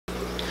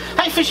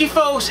fishy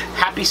folks,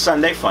 happy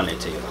Sunday funnin'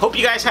 to you. Hope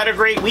you guys had a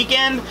great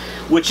weekend,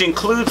 which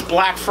includes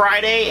Black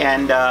Friday.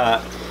 And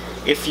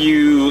if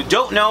you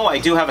don't know, I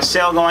do have a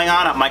sale going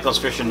on at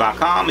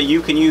michaelsfishing.com.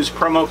 You can use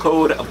promo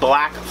code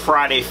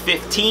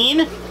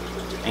BlackFriday15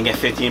 and get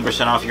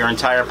 15% off your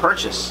entire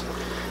purchase.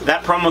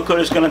 That promo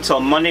code is good until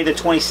Monday the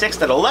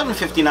 26th at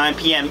 11:59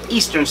 p.m.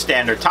 Eastern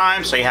Standard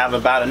Time, so you have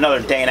about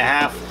another day and a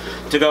half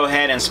to go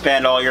ahead and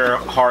spend all your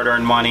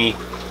hard-earned money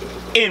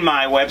in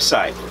my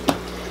website.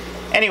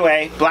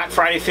 Anyway, Black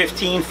Friday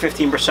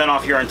 15%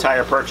 off your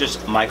entire purchase,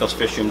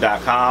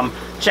 michaelsfishing.com.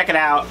 Check it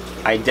out.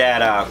 I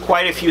did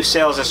quite a few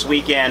sales this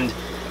weekend.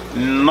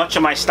 Much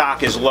of my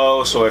stock is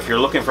low, so if you're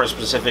looking for a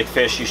specific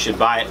fish, you should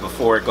buy it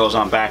before it goes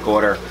on back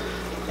order,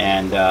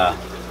 and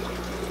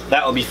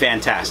that would be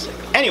fantastic.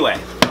 Anyway,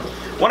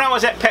 when I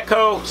was at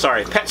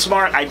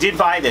PetSmart, I did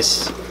buy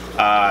this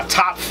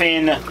Top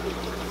Fin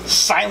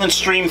Silent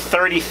Stream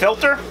 30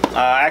 filter.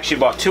 I actually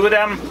bought two of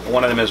them.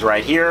 One of them is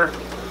right here,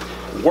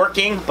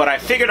 working, but I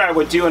figured I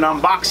would do an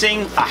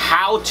unboxing, a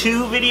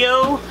how-to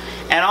video,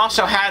 and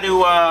also how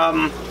to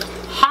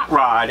hot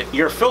rod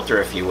your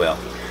filter, if you will.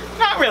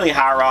 Not really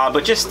hot rod,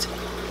 but just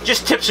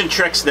tips and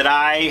tricks that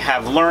I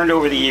have learned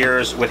over the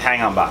years with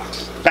hang-on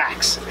backs,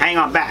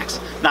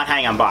 not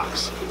hang-on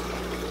box.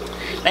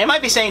 Now you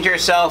might be saying to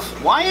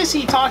yourself, why is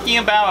he talking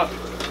about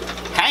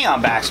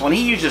hang-on backs when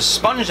he uses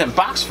sponge and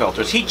box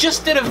filters? He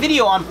just did a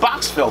video on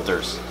box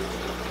filters.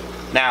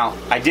 Now,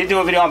 I did do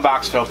a video on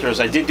box filters.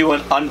 I did do an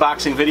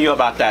unboxing video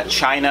about that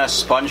China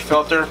sponge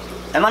filter.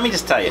 And let me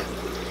just tell you,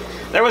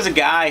 there was a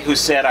guy who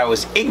said I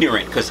was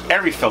ignorant because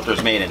every filter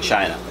is made in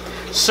China.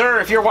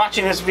 Sir, if you're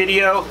watching this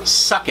video,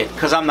 suck it,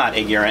 because I'm not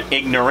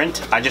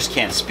ignorant. I just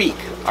can't speak.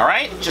 All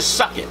right? Just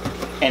suck it.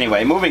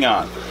 Anyway, moving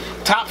on.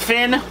 Top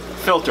Fin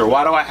filter.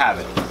 Why do I have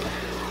it?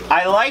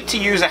 I like to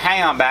use a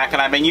hang-on back,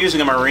 and I've been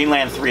using a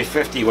Marineland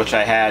 350, which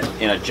I had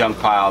in a junk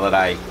pile that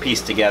I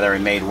pieced together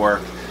and made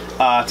work,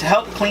 to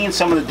help clean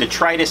some of the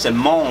detritus and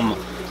moam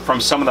from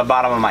some of the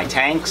bottom of my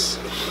tanks.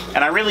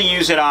 And I really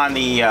use it on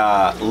the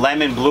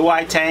lemon blue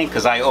eye tank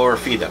because I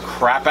overfeed the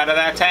crap out of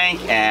that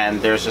tank,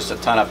 and there's just a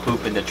ton of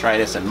poop and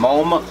detritus and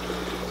moam.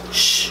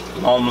 Shh,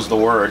 moam's the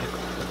word.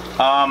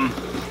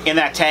 In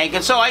that tank,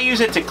 and so I use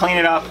it to clean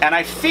it up. And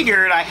I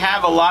figured I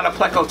have a lot of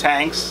pleco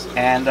tanks,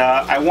 and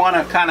I want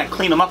to kind of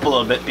clean them up a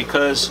little bit,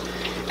 because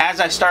as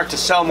I start to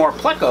sell more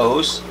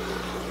plecos,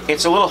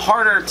 it's a little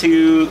harder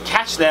to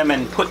catch them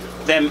and put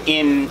them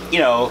in, you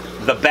know,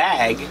 the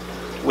bag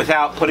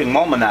without putting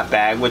moam in that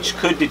bag, which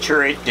could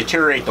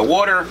deteriorate the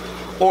water,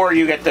 or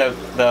you get the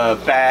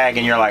bag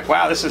and you're like,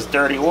 wow, this is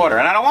dirty water,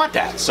 and I don't want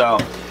that. So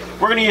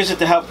we're going to use it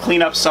to help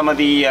clean up some of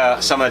the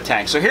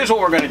tanks. So here's what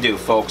we're going to do,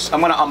 folks. I'm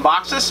going to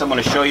unbox this. I'm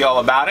going to show you all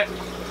about it.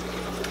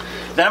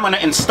 Then I'm going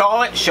to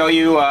install it, show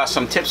you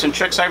some tips and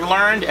tricks I've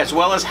learned, as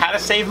well as how to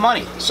save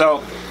money.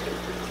 So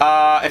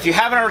if you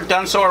haven't already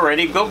done so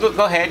already, go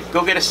ahead,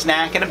 go get a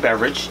snack and a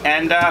beverage,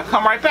 and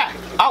come right back.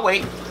 I'll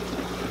wait.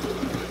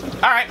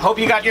 All right, hope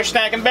you got your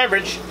snack and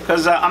beverage,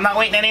 because I'm not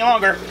waiting any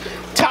longer.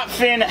 Top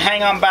Fin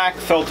hang-on back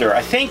filter.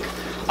 I think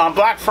on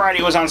Black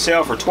Friday it was on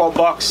sale for 12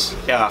 bucks,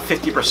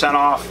 50%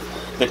 off.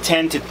 The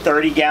 10 to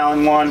 30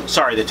 gallon one,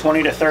 sorry, the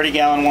 20 to 30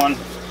 gallon one.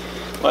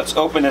 Let's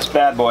open this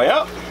bad boy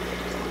up.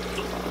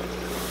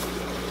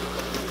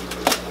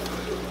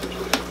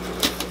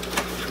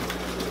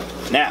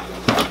 Now,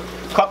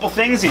 a couple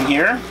things in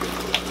here.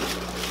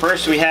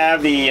 First, we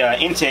have the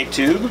intake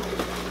tube.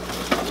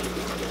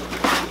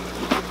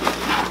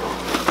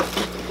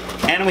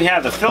 And we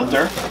have the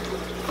filter.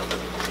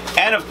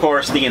 And of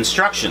course, the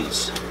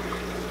instructions.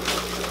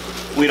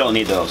 We don't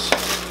need those.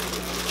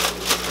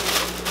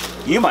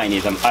 You might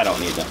need them. I don't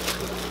need them.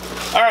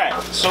 Alright,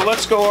 so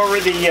let's go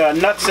over the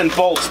nuts and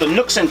bolts, the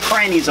nooks and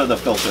crannies of the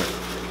filter.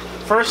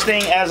 First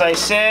thing, as I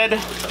said,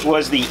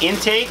 was the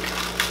intake,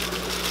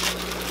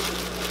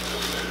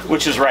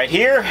 which is right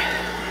here.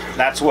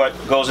 That's what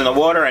goes in the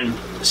water and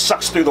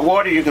sucks through the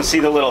water. You can see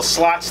the little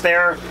slots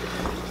there.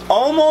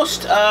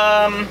 Almost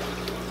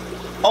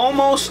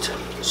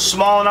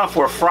small enough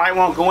where fry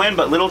won't go in,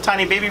 but little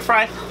tiny baby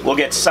fry will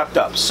get sucked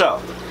up.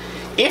 So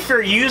if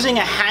you're using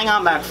a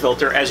hang-on back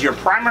filter as your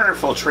primary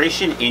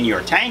filtration in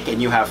your tank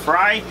and you have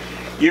fry,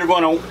 you're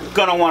gonna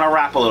want to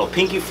wrap a little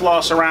pinky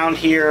floss around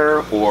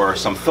here, or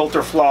some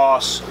filter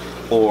floss,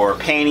 or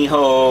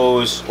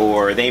pantyhose,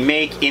 or they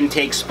make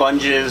intake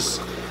sponges.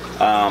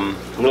 A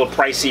little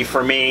pricey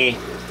for me,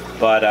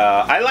 but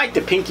I like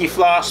the pinky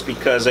floss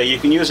because you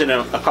can use it in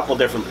a couple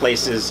different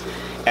places,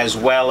 as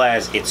well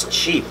as it's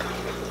cheap.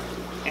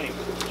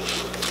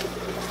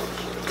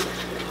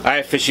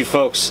 Alright, fishy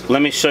folks,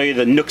 let me show you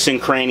the nooks and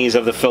crannies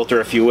of the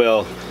filter, if you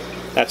will.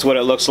 That's what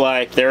it looks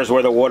like. There's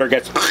where the water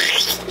gets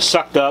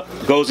sucked up,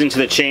 goes into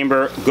the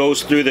chamber,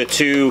 goes through the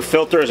two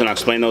filters, and I'll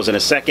explain those in a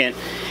second,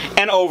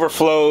 and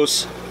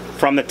overflows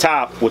from the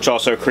top, which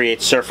also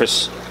creates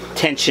surface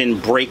tension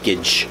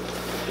breakage.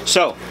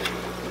 So,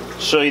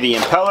 show you the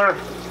impeller.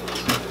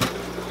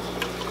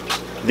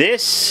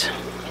 This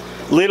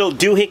little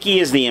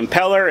doohickey is the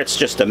impeller. It's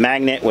just a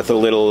magnet with a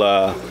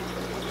little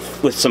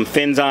with some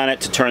fins on it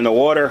to turn the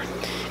water.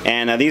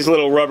 And these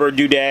little rubber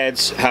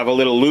doodads have a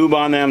little lube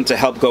on them to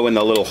help go in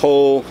the little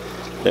hole.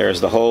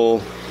 There's the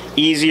hole.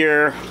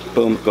 Easier.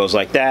 Boom, goes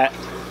like that.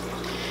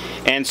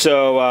 And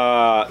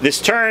so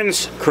this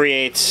turns,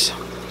 creates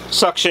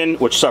suction,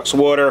 which sucks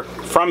water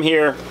from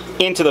here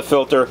into the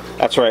filter.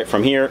 That's right,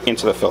 from here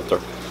into the filter.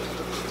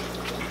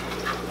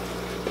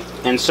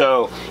 And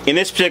so in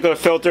this particular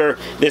filter,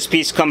 this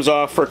piece comes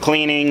off for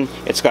cleaning.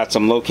 It's got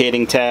some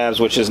locating tabs,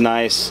 which is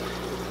nice.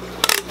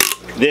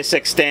 This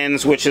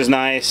extends, which is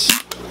nice.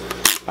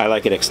 I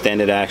like it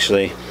extended,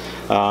 actually.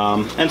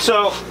 And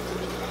so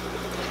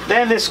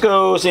then this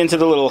goes into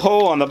the little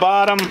hole on the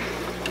bottom,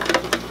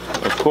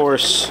 of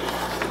course.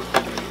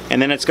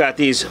 And then it's got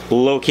these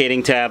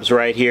locating tabs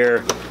right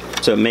here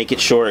to make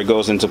it sure it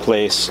goes into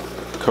place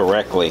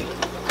correctly.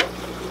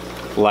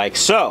 Like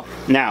so.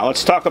 Now,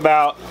 let's talk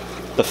about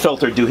the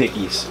filter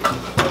doohickeys.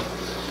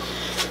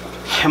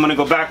 I'm going to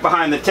go back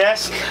behind the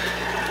desk.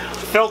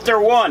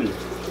 Filter 1.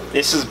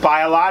 This is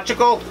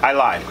biological. I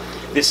lied.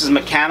 This is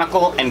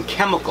mechanical and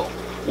chemical.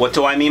 What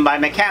do I mean by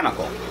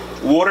mechanical?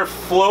 Water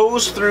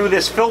flows through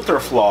this filter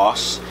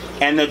floss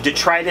and the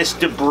detritus,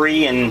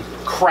 debris, and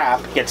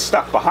crap gets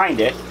stuck behind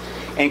it,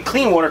 and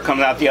clean water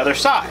comes out the other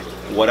side.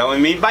 What do I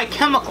mean by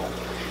chemical?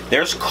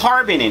 There's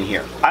carbon in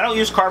here. I don't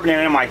use carbon in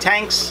any of my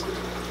tanks.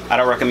 I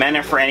don't recommend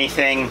it for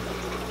anything.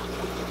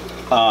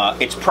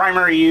 Its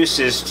primary use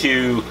is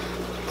to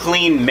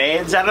clean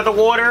meds out of the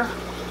water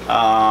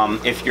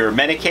if you're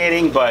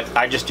medicating, but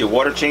I just do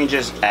water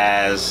changes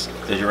as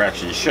the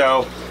directions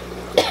show.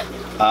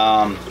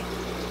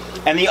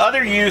 And the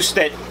other use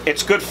that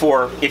it's good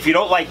for, if you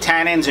don't like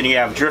tannins and you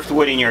have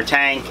driftwood in your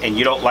tank and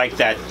you don't like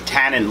that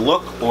tannin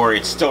look, or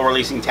it's still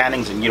releasing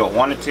tannins and you don't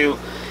want it to,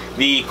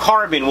 the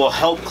carbon will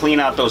help clean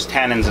out those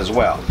tannins as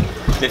well.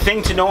 The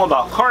thing to know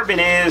about carbon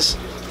is,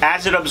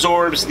 as it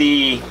absorbs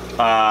the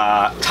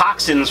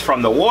toxins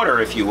from the water,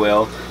 if you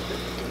will,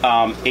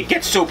 it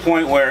gets to a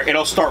point where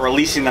it'll start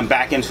releasing them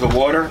back into the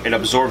water. It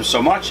absorbs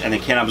so much and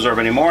it can't absorb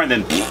anymore, and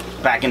then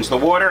back into the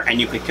water, and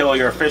you could kill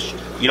your fish.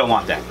 You don't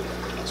want that.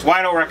 That's why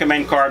I don't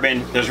recommend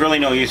carbon. There's really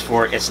no use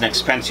for it. It's an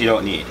expense you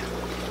don't need.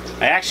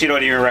 I actually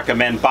don't even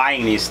recommend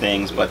buying these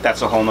things, but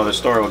that's a whole nother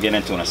story we'll get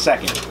into in a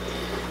second.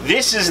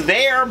 This is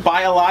their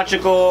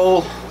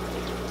biological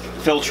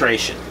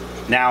filtration.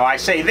 Now, I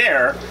say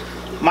there,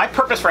 my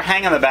purpose for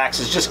hanging the backs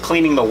is just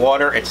cleaning the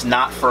water. It's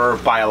not for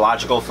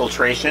biological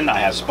filtration. I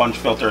have sponge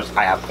filters,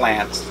 I have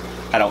plants,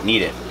 I don't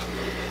need it.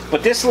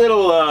 But this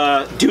little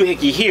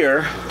doohickey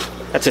here,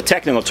 that's a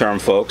technical term,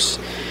 folks.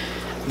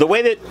 The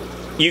way that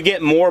you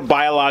get more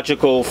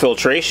biological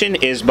filtration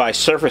is by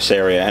surface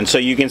area. And so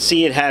you can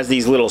see it has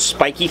these little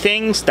spiky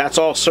things. That's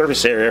all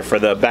surface area for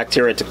the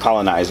bacteria to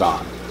colonize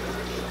on.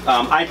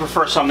 I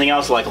prefer something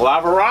else like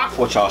lava rock,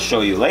 which I'll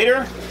show you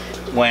later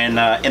when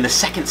in the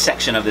second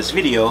section of this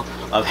video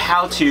of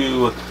how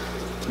to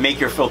make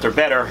your filter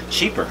better,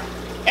 cheaper.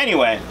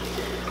 Anyway,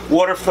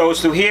 water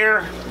flows through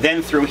here,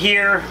 then through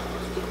here,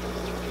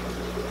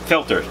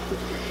 filtered.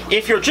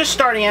 If you're just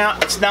starting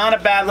out, it's not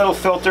a bad little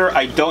filter.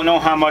 I don't know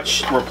how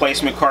much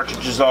replacement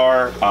cartridges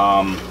are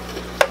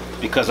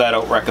because I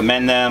don't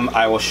recommend them.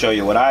 I will show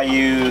you what I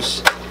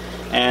use,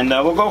 and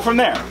we'll go from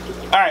there.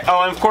 All right,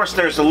 oh, and of course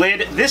there's a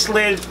lid. This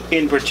lid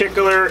in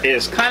particular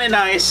is kind of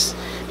nice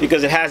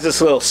because it has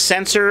this little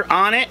sensor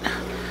on it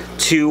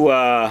to,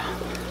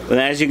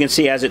 as you can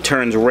see, as it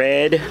turns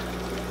red.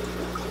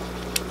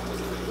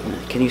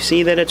 Can you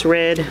see that it's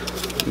red?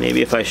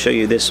 Maybe if I show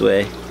you this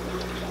way.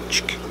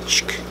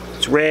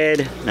 It's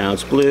red, now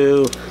it's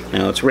blue,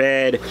 now it's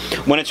red.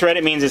 When it's red,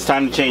 it means it's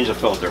time to change the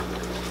filter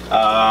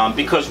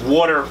because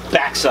water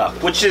backs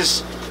up, which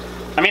is,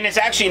 I mean, it's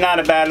actually not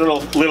a bad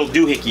little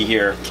doohickey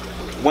here.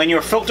 When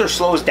your filter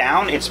slows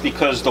down, it's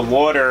because the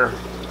water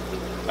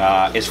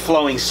is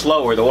flowing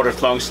slower. The water's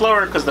flowing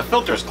slower because the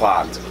filter's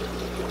clogged.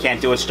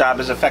 Can't do its job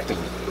as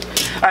effectively.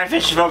 All right,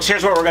 fish folks,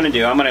 here's what we're going to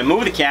do. I'm going to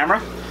move the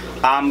camera.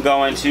 I'm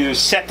going to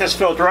set this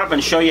filter up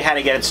and show you how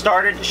to get it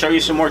started, show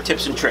you some more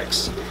tips and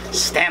tricks.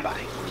 Stand by.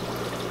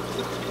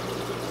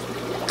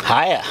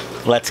 Hiya,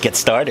 let's get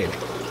started.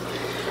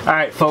 All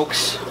right,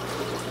 folks,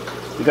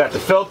 we got the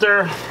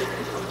filter.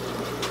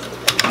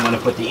 I'm going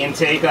to put the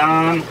intake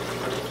on.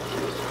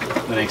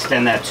 I'm going to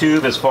extend that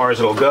tube as far as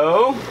it'll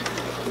go,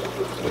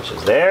 which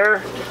is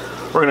there.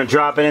 We're going to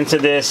drop it into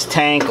this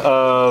tank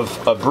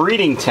of a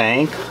breeding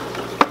tank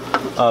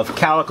of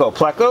calico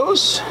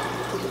plecos.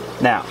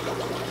 Now,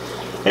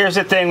 here's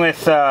the thing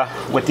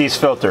with these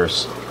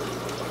filters.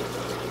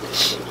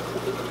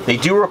 They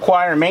do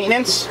require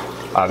maintenance,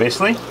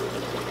 obviously.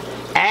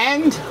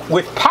 And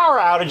with power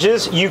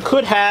outages, you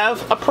could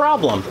have a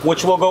problem,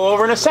 which we'll go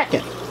over in a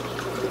second.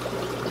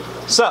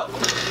 So,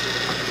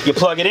 you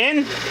plug it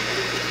in.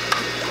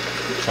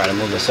 Try to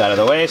move this out of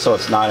the way so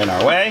it's not in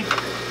our way.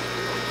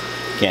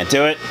 Can't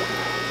do it.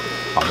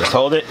 I'll just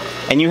hold it.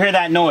 And you hear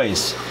that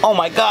noise. Oh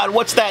my God,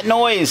 what's that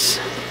noise?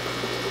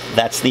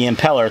 That's the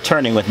impeller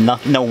turning with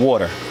no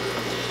water.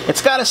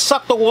 It's got to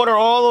suck the water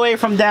all the way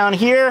from down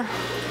here,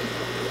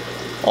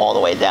 all the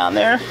way down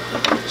there.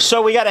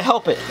 So we got to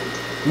help it.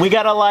 we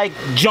gotta like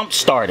jump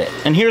start it.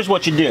 And here's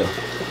what you do.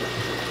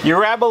 You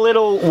grab a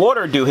little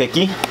water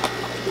doohickey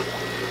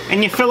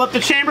and you fill up the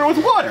chamber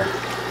with water.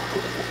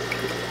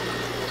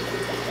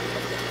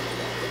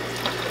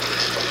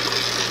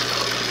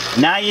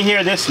 Now you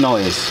hear this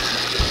noise,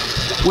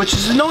 which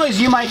is a noise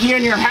you might hear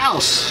in your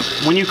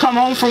house when you come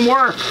home from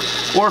work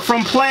or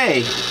from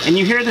play and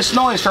you hear this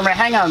noise from your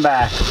hang-on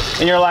back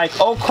and you're like,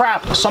 oh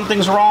crap,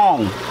 something's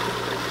wrong.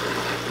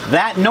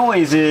 That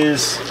noise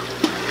is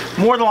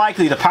more than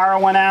likely the power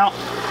went out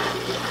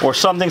or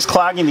something's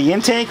clogging the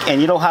intake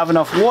and you don't have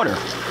enough water.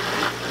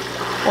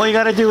 All you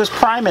gotta do is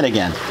prime it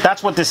again.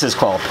 That's what this is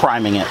called,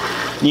 priming it.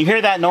 And you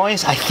hear that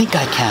noise? I think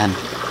I can.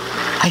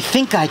 I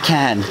think I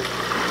can.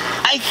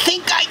 I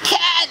think I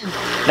can!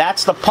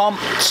 That's the pump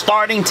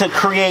starting to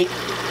create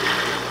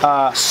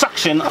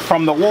suction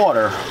from the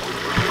water.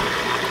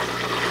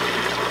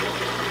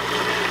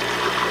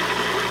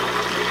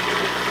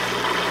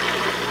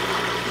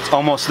 It's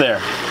almost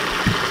there.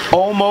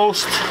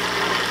 Almost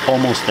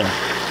there.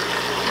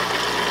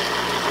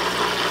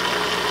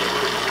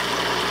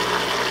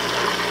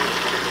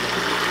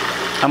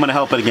 I'm gonna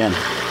help it again.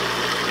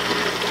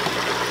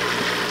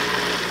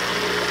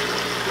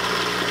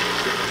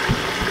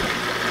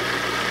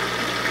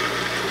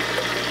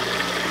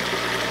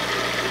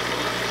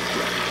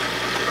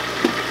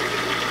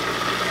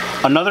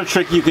 Another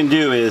trick you can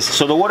do is,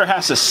 so the water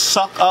has to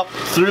suck up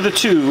through the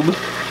tube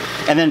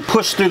and then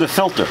push through the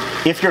filter.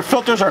 If your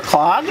filters are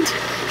clogged,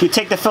 if you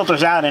take the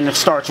filters out and it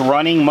starts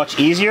running much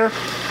easier,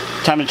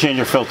 time to change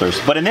your filters.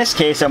 But in this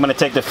case, I'm going to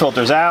take the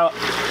filters out,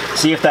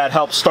 see if that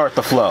helps start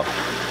the flow.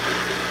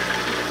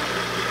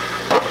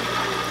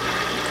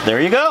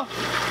 There you go.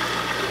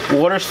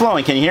 Water's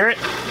flowing. Can you hear it?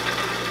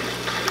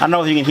 I don't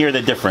know if you can hear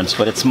the difference,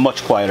 but it's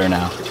much quieter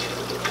now.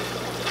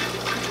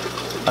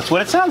 That's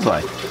what it sounds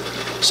like.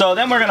 So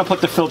then we're going to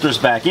put the filters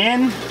back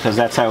in, because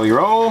that's how we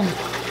roll.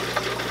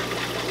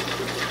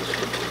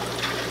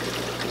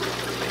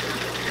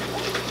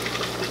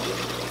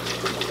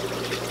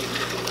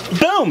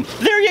 Boom!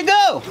 There you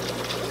go!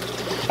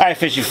 Alright,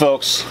 fishy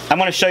folks, I'm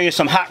going to show you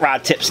some hot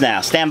rod tips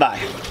now. Stand by.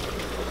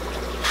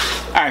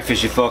 Alright,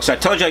 fishy folks, I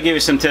told you I'd give you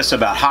some tips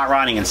about hot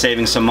rodding and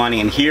saving some money,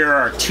 and here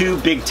are two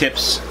big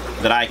tips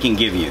that I can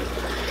give you.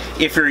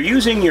 If you're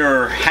using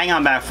your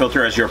hang-on back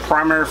filter as your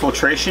primary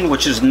filtration,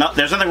 which is not,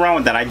 there's nothing wrong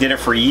with that, I did it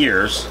for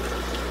years,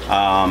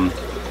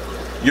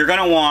 you're going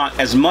to want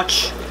as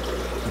much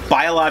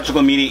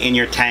biological media in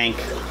your tank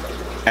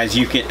as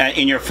you can,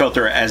 in your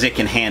filter, as it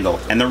can handle.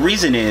 And the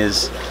reason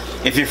is,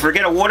 if you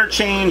forget a water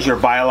change, your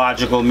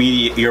biological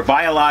media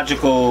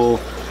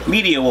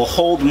will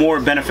hold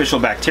more beneficial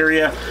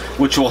bacteria,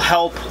 which will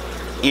help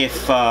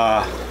if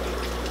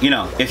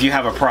if you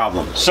have a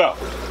problem. So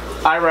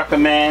I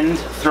recommend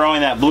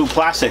throwing that blue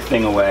plastic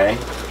thing away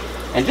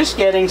and just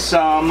getting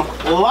some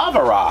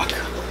lava rock.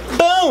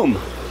 Boom!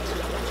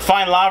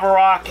 Find lava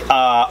rock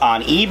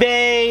on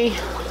eBay,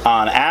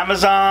 on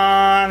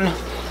Amazon,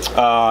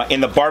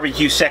 in the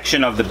barbecue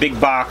section of the big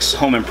box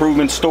home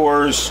improvement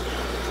stores,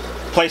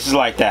 places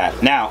like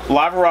that. Now,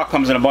 lava rock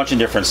comes in a bunch of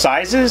different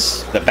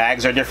sizes. The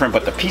bags are different,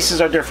 but the pieces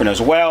are different as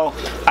well.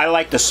 I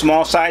like the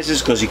small sizes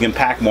because you can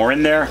pack more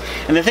in there.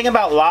 And the thing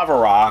about lava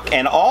rock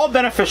and all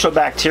beneficial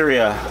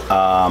bacteria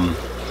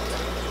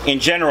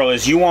in general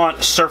is you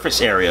want surface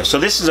area. So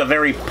this is a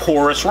very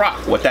porous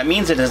rock. What that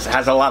means, it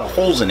has a lot of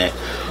holes in it.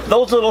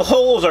 Those little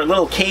holes are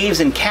little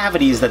caves and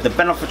cavities that the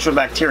beneficial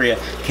bacteria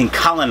can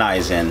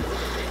colonize in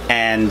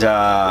and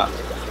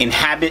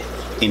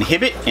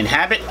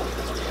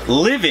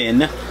live in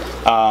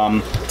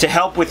to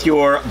help with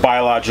your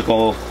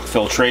biological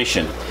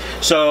filtration.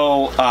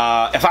 So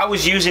if I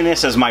was using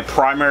this as my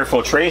primary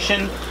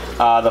filtration,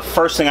 the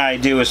first thing I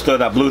do is throw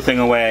that blue thing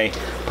away,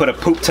 put a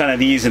poop ton of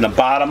these in the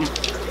bottom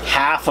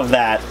half of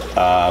that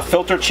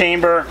filter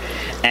chamber,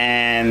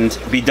 and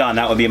be done.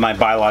 That would be my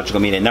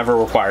biological media. It never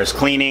requires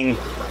cleaning.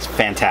 It's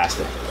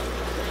fantastic.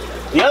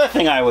 The other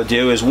thing I would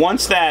do is,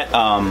 once that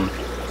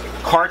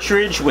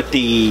cartridge with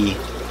the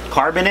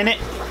carbon in it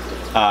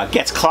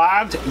gets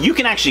clogged, you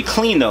can actually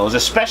clean those,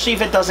 especially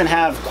if it doesn't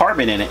have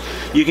carbon in it.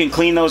 You can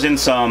clean those in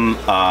some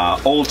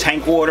old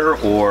tank water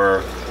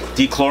or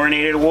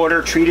dechlorinated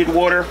water, treated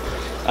water,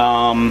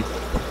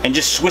 and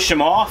just swish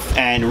them off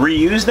and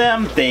reuse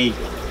them. They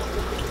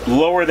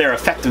lower their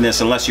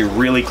effectiveness unless you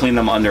really clean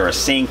them under a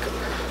sink,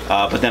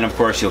 but then of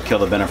course you'll kill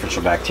the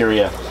beneficial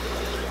bacteria.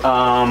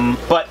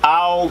 But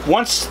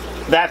once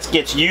that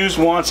gets used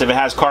once, if it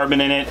has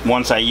carbon in it,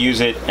 once I use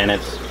it and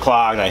it's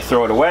clogged, I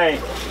throw it away.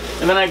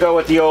 And then I go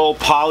with the old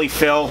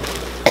polyfill.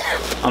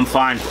 I'm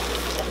fine.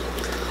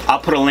 I'll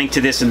put a link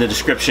to this in the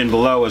description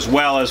below, as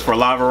well as for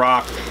lava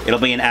rock. It'll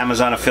be an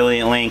Amazon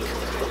affiliate link.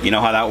 You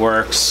know how that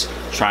works.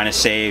 Trying to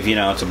save,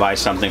 to buy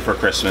something for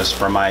Christmas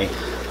for my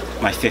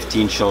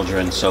 15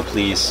 children. So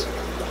please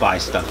buy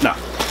stuff. No.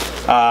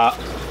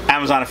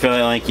 Amazon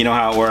affiliate link. You know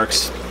how it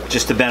works.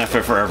 Just to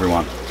benefit for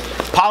everyone.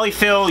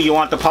 Polyfill, you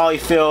want the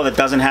polyfill that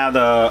doesn't have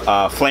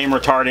the flame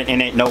retardant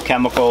in it, no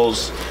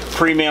chemicals.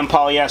 Premium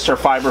polyester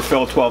fiber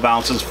fill, 12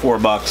 ounces,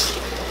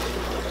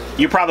 $4.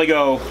 you probably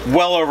go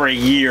well over a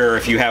year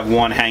if you have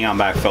one hang-on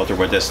back filter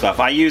with this stuff.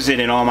 I use it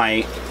in all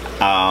my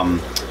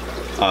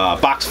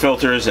box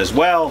filters as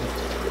well.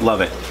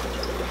 Love it.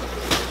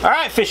 All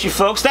right, fishy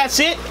folks, that's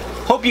it.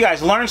 Hope you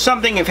guys learned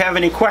something. If you have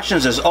any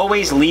questions, as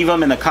always, leave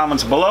them in the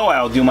comments below.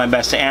 I'll do my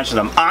best to answer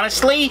them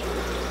honestly.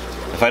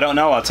 If I don't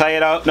know, I'll tell you I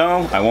don't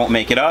know. I won't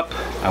make it up.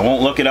 I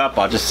won't look it up.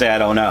 I'll just say I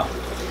don't know.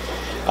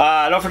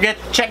 Don't forget,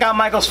 check out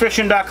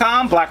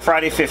michaelsfishing.com, Black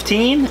Friday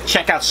 15.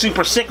 Check out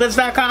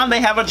supercichlids.com. They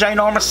have a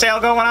ginormous sale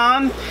going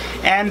on.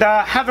 And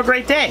have a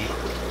great day.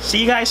 See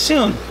you guys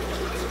soon.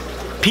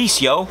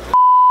 Peace, yo.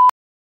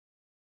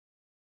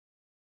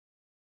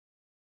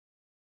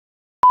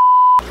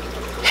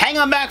 Hang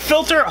on back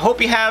filter.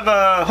 Hope you have.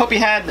 Hope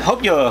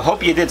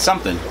you did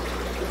something.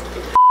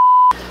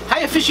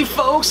 Hiya, fishy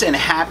folks, and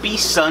happy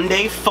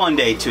Sunday Fun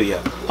Day to you.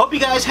 Hope you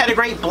guys had a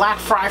great Black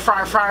Friday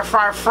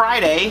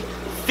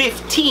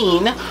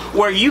 15,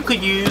 where you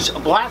could use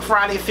Black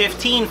Friday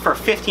 15 for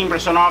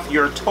 15% off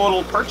your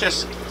total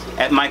purchase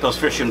at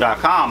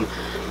michaelsfishing.com.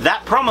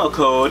 That promo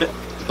code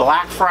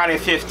Black Friday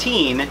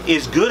 15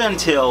 is good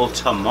until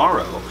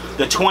tomorrow,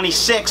 the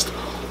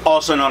 26th,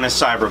 also known as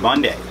Cyber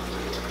Monday.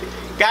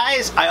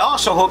 Guys, I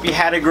also hope you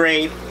had a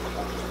great,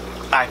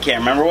 I can't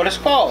remember what it's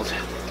called.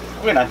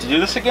 We're gonna have to do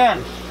this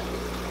again.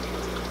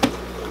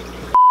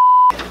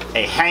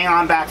 A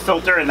hang-on back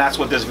filter, and that's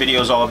what this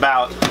video is all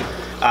about.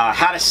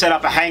 How to set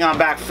up a hang-on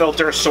back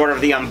filter, sort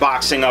of the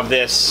unboxing of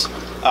this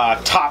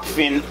Top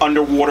Fin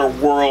Underwater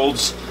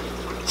Worlds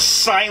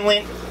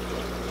Silent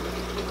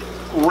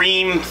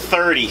Ream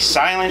 30.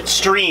 Silent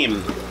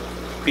Stream.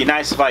 Be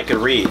nice if I could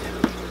read.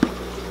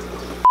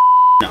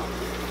 No.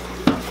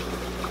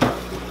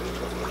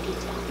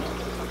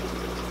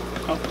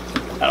 Oh,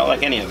 I don't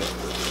like any of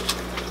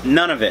it.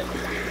 None of it.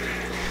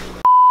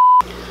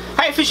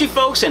 Hi, fishy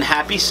folks, and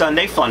happy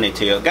Sunday Fun Day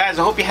to you. Guys,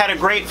 I hope you had a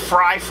great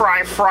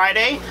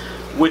Friday,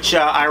 which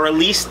I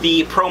released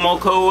the promo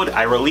code.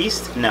 I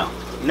released? No,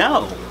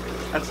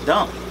 that's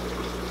dumb.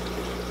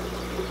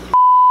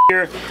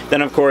 Here,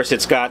 then of course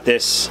it's got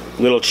this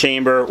little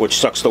chamber which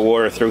sucks the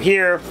water through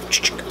here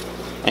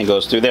and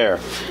goes through there.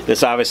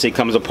 This obviously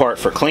comes apart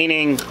for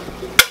cleaning.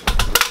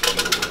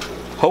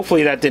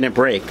 Hopefully that didn't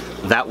break.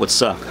 That would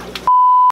suck.